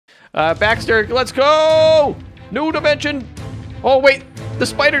Baxter, let's go! New dimension! Oh, wait, the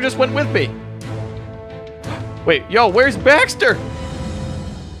spider just went with me. Wait, yo, where's Baxter?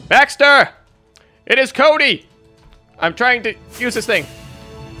 Baxter! It is Cody! I'm trying to use this thing.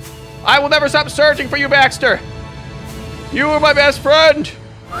 I will never stop searching for you, Baxter! You are my best friend!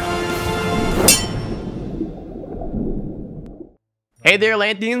 Hey there,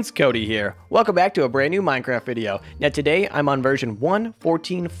 Atlanteans, Cody here. Welcome back to a brand new Minecraft video. Now today, I'm on version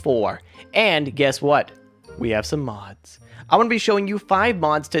 1.14.4. And guess what? We have some mods. I want to be showing you 5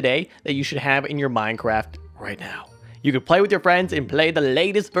 mods today that you should have in your Minecraft right now. You can play with your friends and play the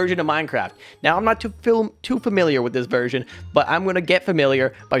latest version of Minecraft. Now, I'm not too familiar with this version, but I'm going to get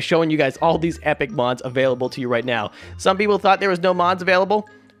familiar by showing you guys all these epic mods available to you right now. Some people thought there was no mods available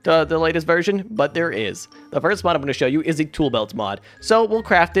to the latest version, but there is. The first mod I'm going to show you is the tool belt mod. So we'll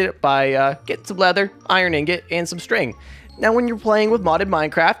craft it by getting some leather, iron ingot, and some string. Now, when you're playing with modded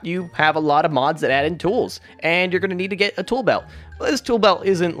Minecraft, you have a lot of mods that add in tools, and you're going to need to get a tool belt. But this tool belt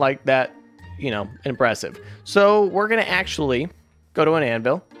isn't like that, you know, impressive. So we're going to actually go to an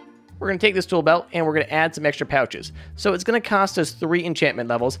anvil. We're going to take this tool belt and we're going to add some extra pouches. So it's going to cost us 3 enchantment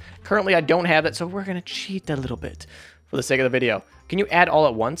levels. Currently, I don't have that, so we're going to cheat a little bit for the sake of the video. Can you add all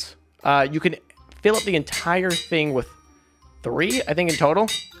at once? You can fill up the entire thing with 3, I think, in total.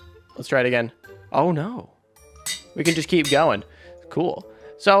 Let's try it again. Oh, no. We can just keep going. Cool.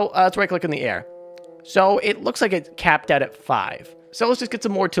 So let's right-click in the air. So it looks like it's capped out at 5. So let's just get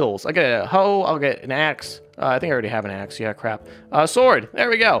some more tools. I'll get a hoe, I'll get an axe. I think I already have an axe. Yeah, crap. Sword. There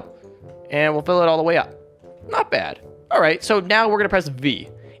we go. And we'll fill it all the way up. Not bad. All right, so now we're going to press V.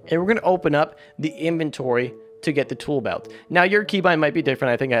 And we're going to open up the inventory to get the tool belt. Now, your keybind might be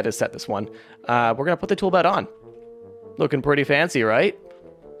different. I think I had to set this one. We're going to put the tool belt on. Looking pretty fancy, right?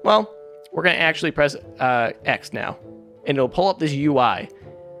 Well, we're going to actually press X now. And it'll pull up this UI.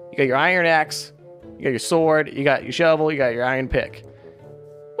 You got your iron axe. You got your sword, you got your shovel, you got your iron pick.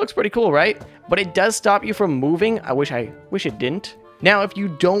 Looks pretty cool, right? But it does stop you from moving. I wish it didn't. Now, if you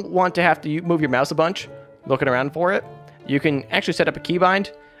don't want to have to move your mouse a bunch, looking around for it, you can actually set up a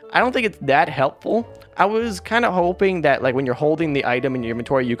keybind. I don't think it's that helpful. I was kind of hoping that, like, when you're holding the item in your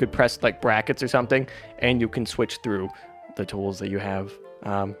inventory, you could press, like, brackets or something, and you can switch through the tools that you have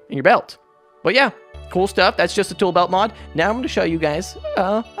in your belt. But yeah, cool stuff. That's just a tool belt mod. Now I'm going to show you guys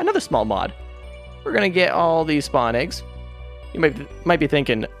another small mod. We're going to get all these spawn eggs. You might be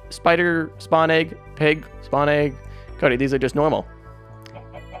thinking, spider spawn egg, pig spawn egg. Cody, these are just normal.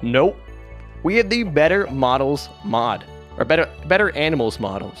 Nope. We have the better models mod. Or better animals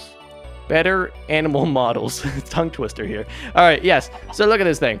models. Better animal models. Tongue twister here. All right, yes. So look at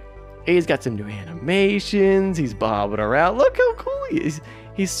this thing. He's got some new animations. He's bobbing around. Look how cool he is.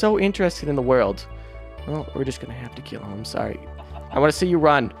 He's so interested in the world. Well, we're just going to have to kill him. I'm sorry. I want to see you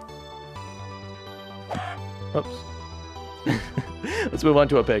run. Oops. Let's move on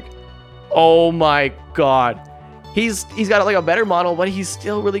to a pig. Oh my god. He's got like a better model, but he's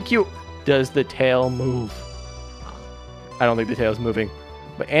still really cute. Does the tail move? I don't think the tail's moving.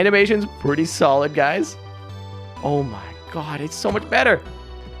 But animation's pretty solid, guys. Oh my god, it's so much better.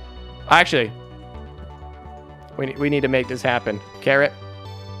 Actually, we need to make this happen. Carrot.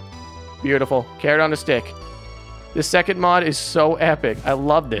 Beautiful. Carrot on a stick. This second mod is so epic. I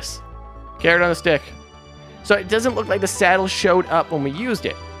love this. Carrot on a stick. So it doesn't look like the saddle showed up when we used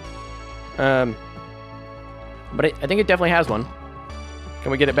it. But I think it definitely has one.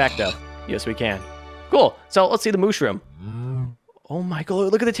 Can we get it back, though? Yes, we can. Cool. So let's see the mushroom. Oh my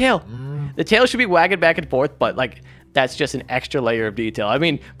god, look at the tail. The tail should be wagging back and forth, but like that's just an extra layer of detail. I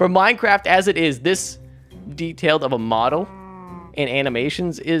mean, for Minecraft as it is, this detailed of a model and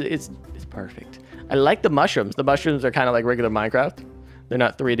animations is perfect. I like the mushrooms. The mushrooms are kind of like regular Minecraft. They're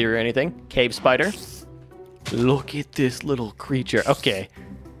not 3D or anything. Cave spider. Look at this little creature. Okay,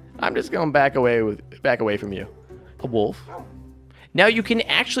 I'm just going back away from you. A wolf. Now you can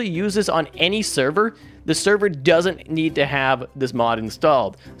actually use this on any server. The server doesn't need to have this mod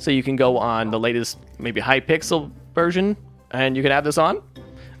installed. So you can go on the latest, maybe Hypixel version, and you can have this on.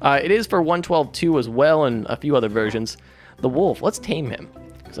 It is for 1.12.2 as well, and a few other versions. The wolf, let's tame him.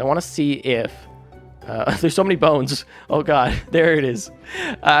 Because I want to see if... there's so many bones. Oh god, there it is.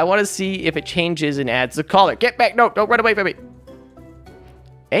 I want to see if it changes and adds the collar. Get back! No, don't run away from me.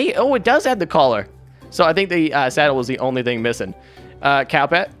 Hey, oh, it does add the collar. So I think the saddle was the only thing missing. Cow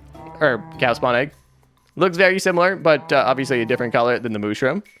pet, or cow spawn egg. Looks very similar, but obviously a different color than the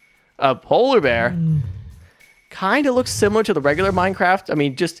mushroom. A polar bear. Kind of looks similar to the regular Minecraft. I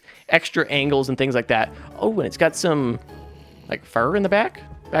mean, just extra angles and things like that. Oh, and it's got some, like, fur in the back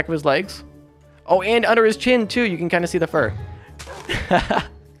of his legs. Oh, and under his chin, too. You can kind of see the fur.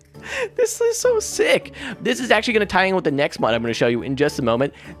 This is so sick. This is actually going to tie in with the next mod I'm going to show you in just a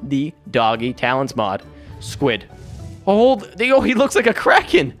moment. The doggy talons mod. Squid. Oh, he looks like a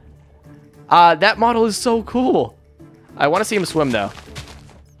kraken. That model is so cool. I want to see him swim, though.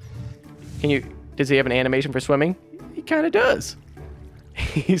 Does he have an animation for swimming? He kind of does.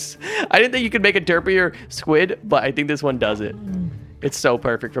 I didn't think you could make a derpier squid, but I think this one does it. It's so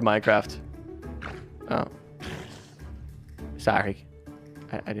perfect for Minecraft. Oh. Sorry.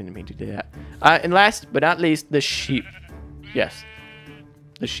 I didn't mean to do that. And last but not least, the sheep. Yes.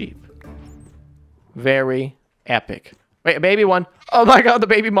 The sheep. Very epic. Wait, a baby one. Oh my god, the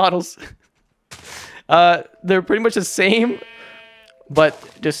baby models. They're pretty much the same,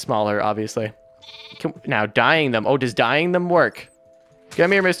 but just smaller, obviously. Now, dyeing them. Oh, does dyeing them work?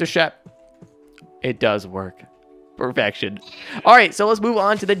 Come here, Mr. Shep. It does work. Perfection. All right, so let's move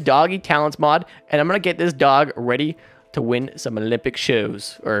on to the doggy talents mod, and I'm going to get this dog ready to win some Olympic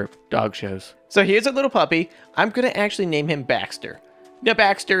shows, or dog shows. So here's a little puppy. I'm going to actually name him Baxter. Now,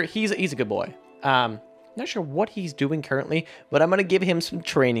 Baxter, he's a good boy. Not sure what he's doing currently, but I'm going to give him some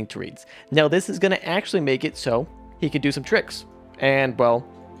training treats. Now, this is going to actually make it so he could do some tricks and, well,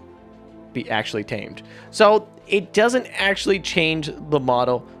 be actually tamed. So it doesn't actually change the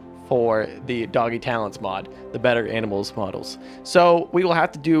model for the doggy talents mod, the better animals models. So we will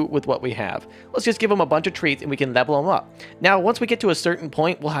have to do with what we have. Let's just give him a bunch of treats and we can level him up. Now, once we get to a certain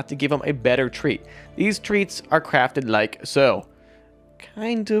point, we'll have to give him a better treat. These treats are crafted like so.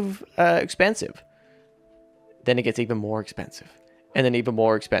 Kind of expensive. Then it gets even more expensive. And then even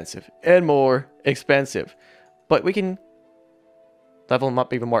more expensive. And more expensive. But we can level him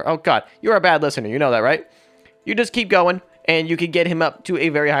up even more. Oh god, you're a bad listener, you know that, right? You just keep going, and you can get him up to a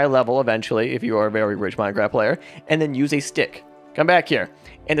very high level eventually, if you are a very rich Minecraft player, and then use a stick. Come back here.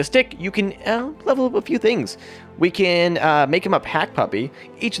 And the stick, you can level up a few things. We can make him a pack puppy.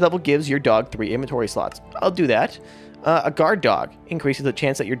 Each level gives your dog 3 inventory slots. I'll do that. A guard dog increases the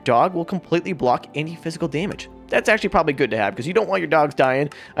chance that your dog will completely block any physical damage. That's actually probably good to have, because you don't want your dogs dying.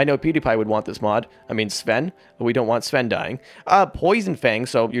 I know PewDiePie would want this mod. I mean, Sven. But we don't want Sven dying. Poison Fang,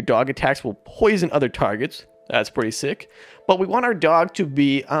 so your dog attacks will poison other targets. That's pretty sick. But we want our dog to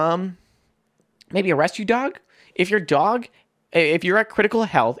be, maybe a rescue dog? If you're at critical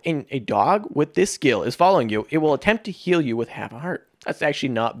health and a dog with this skill is following you, it will attempt to heal you with half a heart. That's actually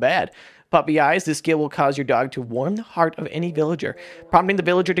not bad. Puppy Eyes, this skill will cause your dog to warm the heart of any villager, prompting the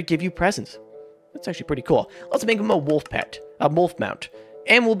villager to give you presents. That's actually pretty cool. Let's make him a wolf pet, a wolf mount.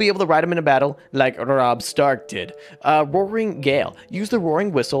 And we'll be able to ride him in a battle like Rob Stark did. Roaring Gale. Use the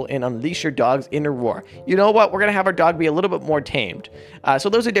roaring whistle and unleash your dog's inner roar. You know what? We're going to have our dog be a little bit more tamed. So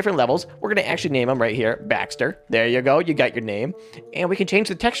those are different levels. We're going to actually name him right here, Baxter. There you go. You got your name. And we can change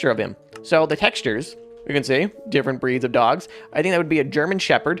the texture of him. So the textures, you can see, different breeds of dogs. I think that would be a German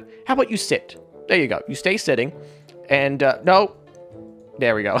Shepherd. How about you sit? There you go. You stay sitting. And, no.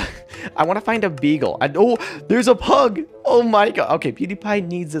 There we go. I want to find a beagle. Oh, there's a pug. Oh my god. Okay, PewDiePie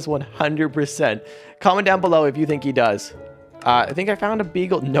needs this 100%. Comment down below if you think he does. I think I found a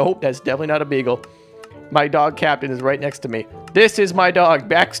beagle. Nope, that's definitely not a beagle. My dog captain is right next to me. This is my dog,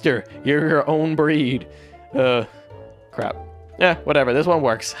 Baxter. You're your own breed. Crap. Yeah, whatever. This one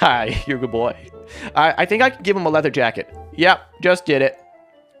works. Hi, you're a good boy. I think I could give him a leather jacket. Yep, just did it.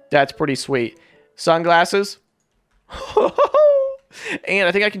 That's pretty sweet. Sunglasses. And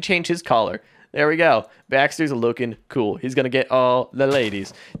I think I can change his collar. There we go. Baxter's looking cool. He's going to get all the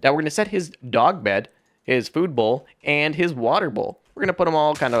ladies. Now we're going to set his dog bed, his food bowl, and his water bowl. We're going to put them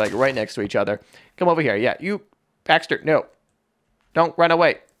all kind of like right next to each other. Come over here. Yeah, you, Baxter, no. Don't run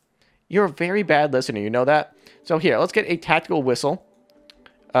away. You're a very bad listener. You know that? So here, let's get a tactical whistle.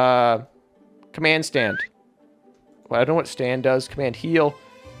 Command stand. Well, I don't know what stand does. Command heal.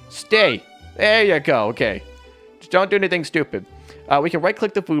 Stay. There you go. Okay. Just don't do anything stupid. We can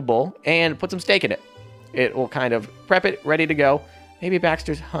right-click the food bowl and put some steak in it. It will kind of prep it, ready to go. Maybe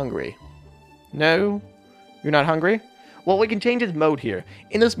Baxter's hungry. No? You're not hungry? Well, we can change his mode here.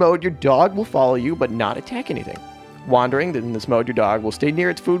 In this mode, your dog will follow you, but not attack anything. Wandering, in this mode, your dog will stay near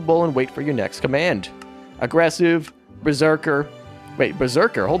its food bowl and wait for your next command. Aggressive, berserker. Wait,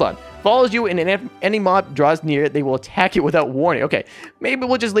 berserker, hold on. Follows you, and if any mob draws near it, they will attack it without warning. Okay, maybe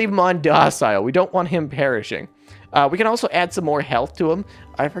we'll just leave him on docile. We don't want him perishing. We can also add some more health to him.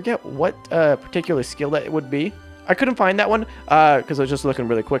 I forget what particular skill that it would be. I couldn't find that one because I was just looking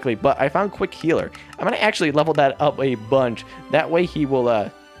really quickly, but I found Quick Healer. I'm going to actually level that up a bunch. That way he will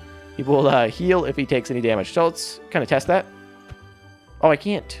heal if he takes any damage. So let's kind of test that. Oh, I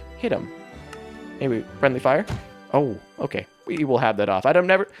can't hit him. Maybe friendly fire? Oh, okay. We will have that off.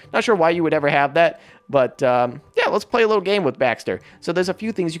 Not sure why you would ever have that, But, yeah, let's play a little game with Baxter. So there's a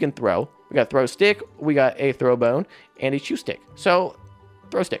few things you can throw. We got throw stick, we got a throw bone, and a chew stick. So,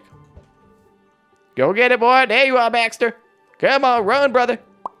 throw stick. Go get it, boy. There you are, Baxter. Come on, run, brother.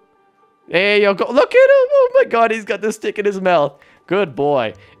 There you go. Look at him. Oh, my God. He's got the stick in his mouth. Good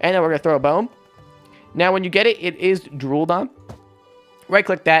boy. And then we're going to throw a bone. Now, when you get it, it is drooled on.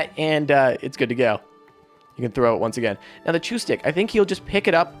 Right-click that, and it's good to go. You can throw it once again. Now, the chew stick. I think he'll just pick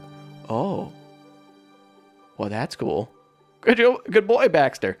it up. Oh. Well, that's cool. Good boy,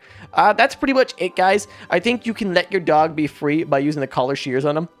 Baxter. That's pretty much it, guys. I think you can let your dog be free by using the collar shears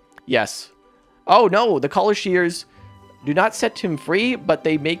on him. Yes. Oh, no. The collar shears do not set him free, but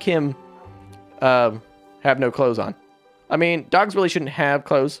they make him have no clothes on. I mean, dogs really shouldn't have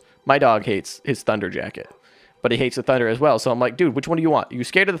clothes. My dog hates his thunder jacket, but he hates the thunder as well. So I'm like, dude, which one do you want? Are you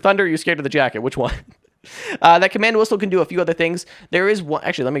scared of the thunder or are you scared of the jacket? Which one? That command whistle can do a few other things. There is one,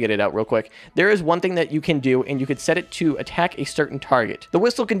 actually, let me get it out real quick. There is one thing that you can do, and you could set it to attack a certain target. The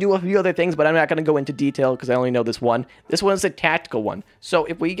whistle can do a few other things, but I'm not going to go into detail because I only know this one. This one is a tactical one. So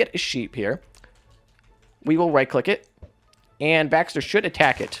if we get a sheep here, we will right-click it, and Baxter should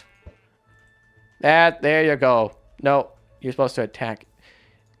attack it. There you go. No, you're supposed to attack.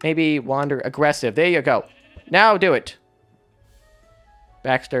 Maybe wander aggressive. There you go. Now do it.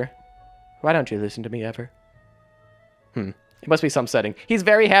 Baxter. Why don't you listen to me ever? It must be some setting. He's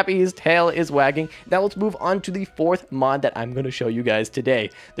very happy. His tail is wagging. Now let's move on to the fourth mod that I'm going to show you guys today.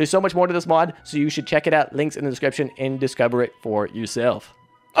 There's so much more to this mod, so you should check it out. Links in the description and discover it for yourself.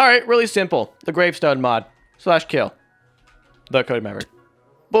 Alright, really simple. The gravestone mod. /kill. The Cody Maverick.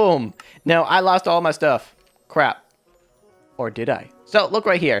 Boom. Now, I lost all my stuff. Crap. Or did I? So, look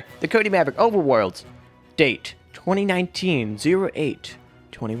right here. The Cody Maverick Overworlds. Date.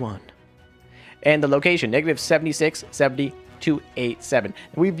 2019-08-21. And the location, -76-70-287.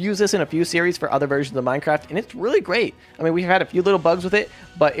 We've used this in a few series for other versions of Minecraft, and it's really great. I mean, we've had a few little bugs with it,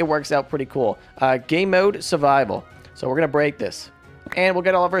 but it works out pretty cool. Game mode, survival. So we're going to break this, and we'll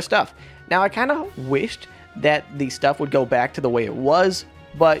get all of our stuff. Now, I kind of wished that the stuff would go back to the way it was,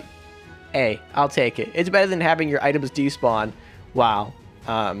 but, hey, I'll take it. It's better than having your items despawn while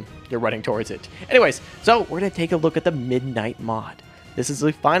you're running towards it. Anyways, so we're going to take a look at the Midnight mod. This is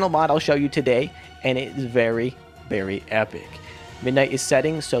the final mod I'll show you today, and it is very, very epic. Midnight is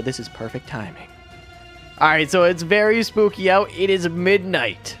setting, so this is perfect timing. Alright, so it's very spooky out. It is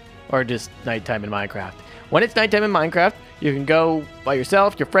midnight, or just nighttime in Minecraft. When it's nighttime in Minecraft, you can go by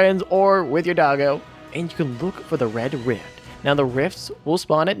yourself, your friends, or with your doggo, and you can look for the red rift. Now, the rifts will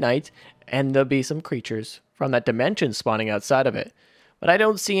spawn at night, and there'll be some creatures from that dimension spawning outside of it. But I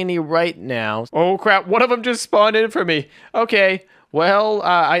don't see any right now. Oh, crap. One of them just spawned in for me. Okay. Well,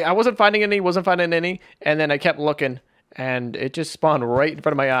 I wasn't finding any, and then I kept looking, and it just spawned right in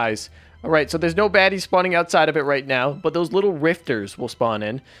front of my eyes. Alright, so there's no baddies spawning outside of it right now, but those little rifters will spawn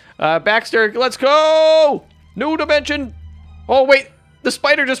in. Baxter, let's go! New dimension! Oh, wait, the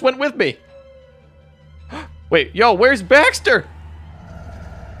spider just went with me. Wait, yo, where's Baxter?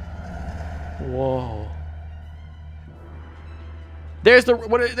 Whoa. There's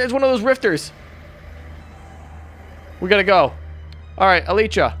there's one of those rifters. We gotta go. Alright,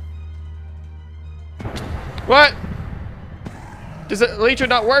 Elytra. What? Does Elytra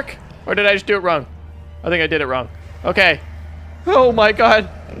not work? Or did I just do it wrong? I think I did it wrong. Okay. Oh my god.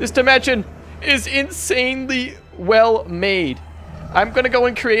 This dimension is insanely well made. I'm gonna go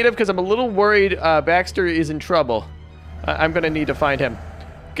in creative because I'm a little worried Baxter is in trouble. I'm gonna need to find him.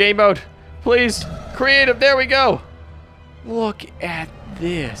 Game mode. Please. Creative. There we go. Look at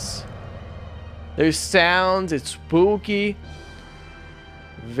this. There's sounds. It's spooky.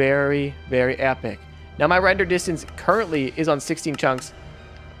 Very, very epic. Now, my render distance currently is on 16 chunks,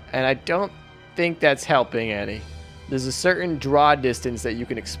 and I don't think that's helping any. There's a certain draw distance that you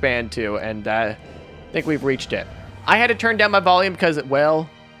can expand to, and I think we've reached it. I had to turn down my volume because, well,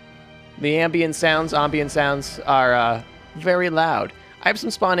 the ambient sounds are very loud. I have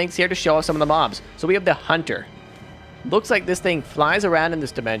some spawn eggs here to show off some of the mobs. So we have the Hunter. Looks like this thing flies around in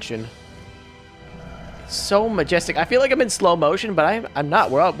this dimension. So majestic. I feel like I'm in slow motion, but I'm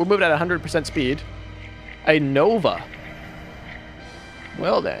not. We're moving at 100% speed. A Nova.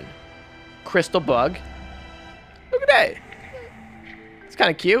 Well then. Crystal Bug. Look at that. It's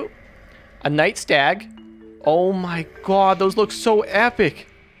kind of cute. A Night Stag. Oh my god, those look so epic.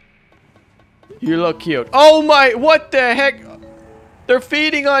 You look cute. Oh my, what the heck? They're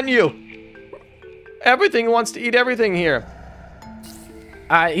feeding on you. Everything wants to eat everything here.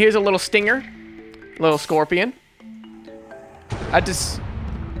 Here's a little stinger. Little scorpion. A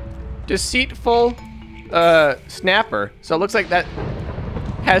deceitful snapper. So it looks like that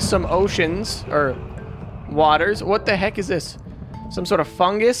has some oceans or waters. What the heck is this? Some sort of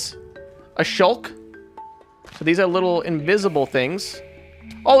fungus? A shulk? So these are little invisible things.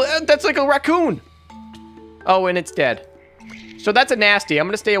 Oh, that's like a raccoon. Oh, and it's dead. So that's a nasty. I'm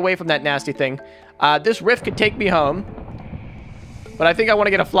going to stay away from that nasty thing. This rift could take me home. But I think I want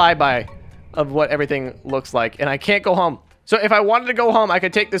to get a flyby of what everything looks like. And I can't go home. So if I wanted to go home, I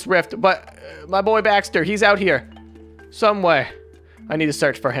could take this rift. But my boy Baxter, he's out here. Somewhere. I need to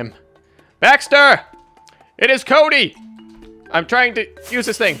search for him. Baxter! It is Cody! I'm trying to use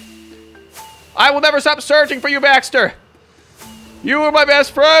this thing. I will never stop searching for you, Baxter! You are my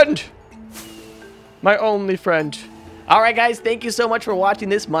best friend! My only friend. Alright guys, thank you so much for watching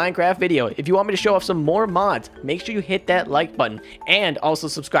this Minecraft video. If you want me to show off some more mods, make sure you hit that like button. And also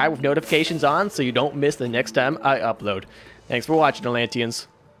subscribe with notifications on so you don't miss the next time I upload. Thanks for watching, Atlanteans.